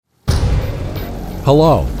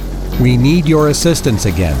Hello, we need your assistance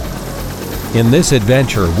again. In this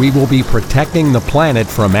adventure, we will be protecting the planet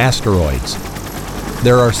from asteroids.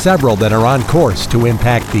 There are several that are on course to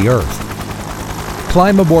impact the Earth.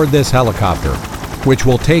 Climb aboard this helicopter, which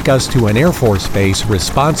will take us to an Air Force base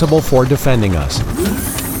responsible for defending us.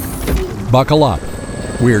 Buckle up,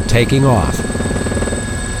 we're taking off.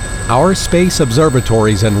 Our space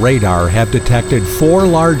observatories and radar have detected 4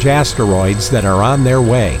 large asteroids that are on their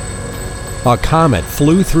way. A comet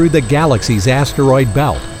flew through the galaxy's asteroid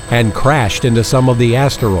belt and crashed into some of the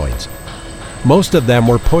asteroids. Most of them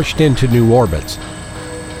were pushed into new orbits.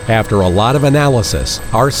 After a lot of analysis,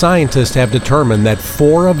 our scientists have determined that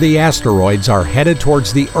 4 of the asteroids are headed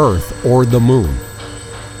towards the Earth or the Moon.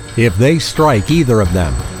 If they strike either of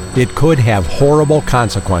them, it could have horrible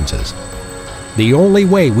consequences. The only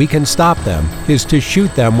way we can stop them is to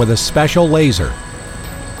shoot them with a special laser.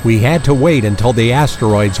 We had to wait until the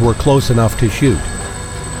asteroids were close enough to shoot.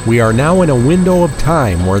 We are now in a window of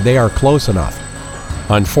time where they are close enough.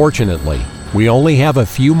 Unfortunately, we only have a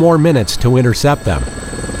few more minutes to intercept them.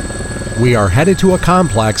 We are headed to a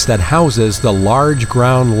complex that houses the large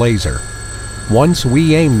ground laser. Once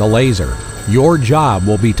we aim the laser, your job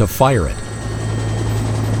will be to fire it.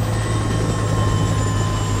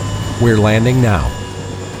 We're landing now.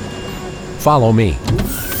 Follow me.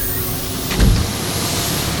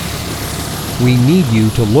 We need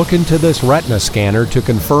you to look into this retina scanner to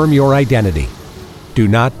confirm your identity. Do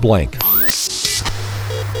not blink.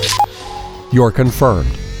 You're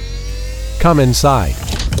confirmed. Come inside.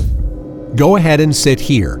 Go ahead and sit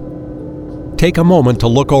here. Take a moment to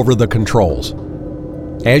look over the controls.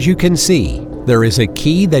 As you can see, there is a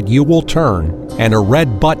key that you will turn and a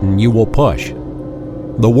red button you will push.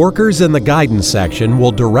 The workers in the guidance section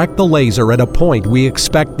will direct the laser at a point we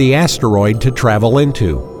expect the asteroid to travel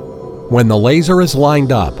into. When the laser is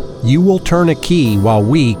lined up, you will turn a key while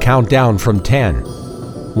we count down from 10.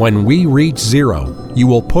 When we reach 0, you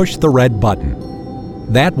will push the red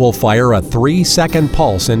button. That will fire a 3-second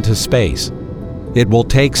pulse into space. It will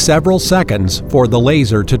take several seconds for the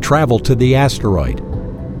laser to travel to the asteroid.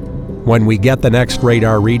 When we get the next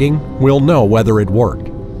radar reading, we'll know whether it worked.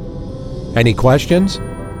 Any questions?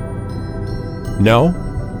 No?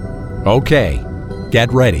 Okay,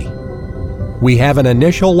 get ready. We have an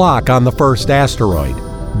initial lock on the first asteroid,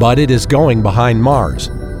 but it is going behind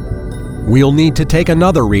Mars. We'll need to take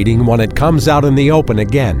another reading when it comes out in the open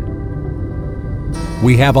again.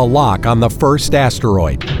 We have a lock on the first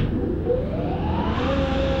asteroid.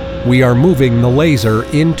 We are moving the laser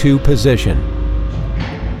into position.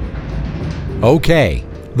 Okay,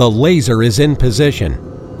 the laser is in position.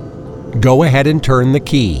 Go ahead and turn the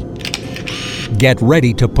key. Get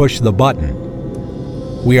ready to push the button.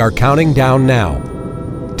 We are counting down now.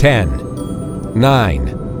 10,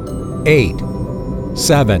 9, 8,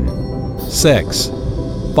 7, 6,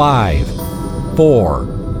 5,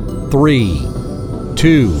 4, 3,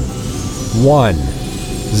 2, 1,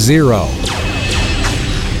 0.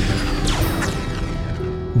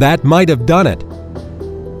 That might have done it.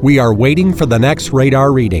 We are waiting for the next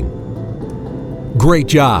radar reading. Great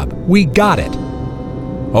job, we got it.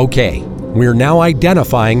 Okay, we're now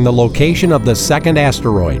identifying the location of the second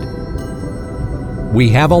asteroid. We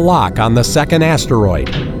have a lock on the second asteroid.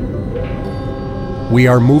 We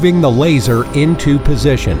are moving the laser into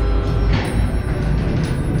position.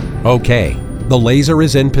 Okay, the laser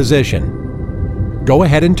is in position. Go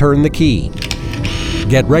ahead and turn the key.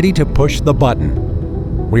 Get ready to push the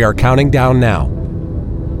button. We are counting down now.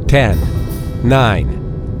 10,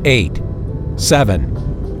 9, 8,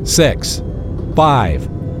 7, 6, 5,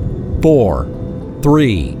 4,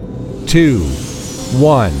 3, 2,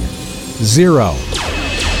 1, 0.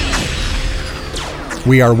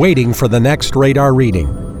 We are waiting for the next radar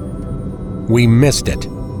reading. We missed it.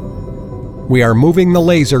 We are moving the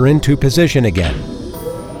laser into position again.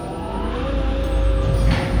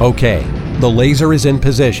 Okay, the laser is in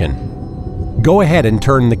position. Go ahead and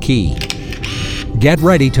turn the key. Get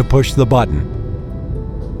ready to push the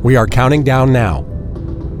button. We are counting down now.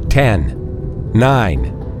 10,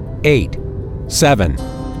 9, 8, 7,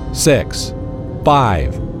 6,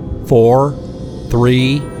 5, 4,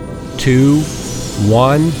 3, 2,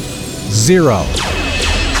 1, 0.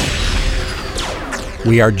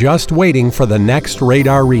 We are just waiting for the next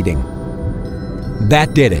radar reading.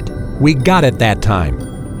 That did it. We got it that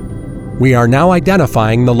time. We are now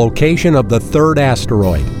identifying the location of the third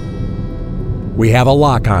asteroid. We have a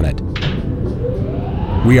lock on it.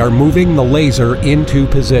 We are moving the laser into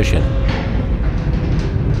position.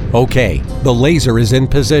 Okay, the laser is in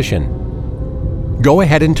position. Go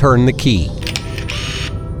ahead and turn the key.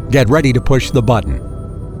 Get ready to push the button.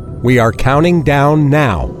 We are counting down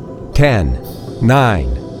now. 10,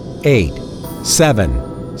 9, 8,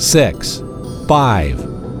 7, 6,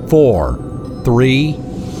 5, 4, 3,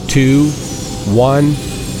 2, 1,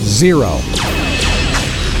 0.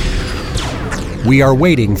 We are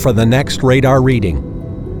waiting for the next radar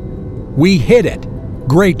reading. We hit it!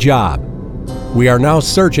 Great job! We are now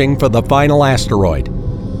searching for the final asteroid.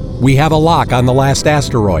 We have a lock on the last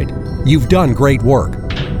asteroid. You've done great work.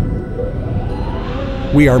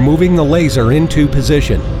 We are moving the laser into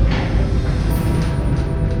position.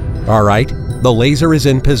 All right, the laser is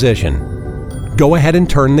in position. Go ahead and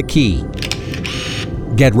turn the key.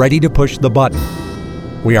 Get ready to push the button.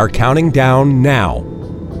 We are counting down now.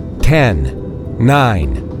 10,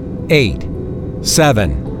 9, 8,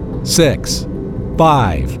 7, 6,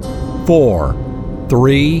 5, 4,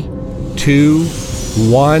 3, 2,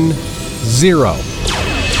 1, 0.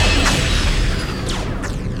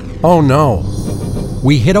 Oh no!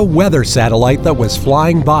 We hit a weather satellite that was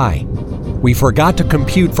flying by. We forgot to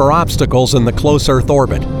compute for obstacles in the close Earth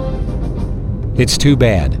orbit. It's too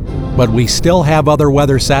bad, but we still have other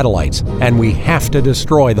weather satellites, and we have to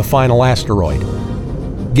destroy the final asteroid.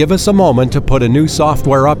 Give us a moment to put a new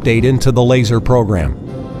software update into the laser program.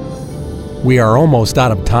 We are almost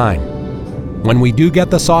out of time. When we do get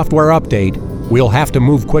the software update, we'll have to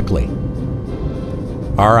move quickly.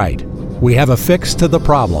 All right, we have a fix to the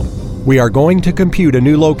problem. We are going to compute a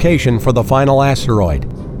new location for the final asteroid.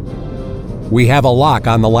 We have a lock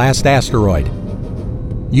on the last asteroid.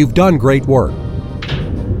 You've done great work.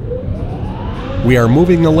 We are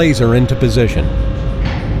moving the laser into position.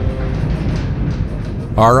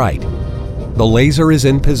 All right, the laser is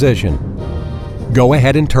in position. Go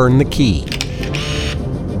ahead and turn the key.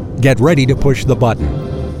 Get ready to push the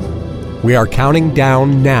button. We are counting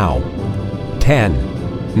down now.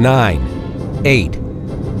 10, 9, 8,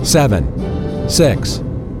 7, 6,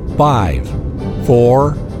 5,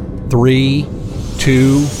 4, 3,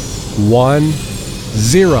 2, 1,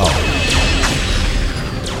 0.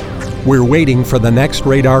 We're waiting for the next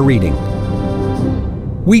radar reading.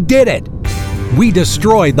 We did it! We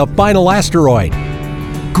destroyed the final asteroid.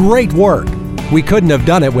 Great work! We couldn't have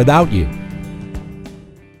done it without you.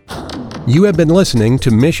 You have been listening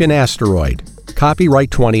to Mission Asteroid, copyright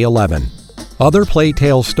 2011. Other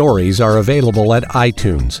Playtale stories are available at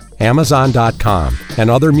iTunes, Amazon.com, and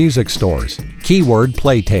other music stores. Keyword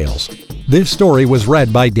Playtales. This story was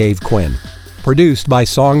read by Dave Quinn. Produced by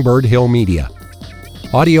Songbird Hill Media.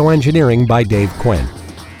 Audio engineering by Dave Quinn.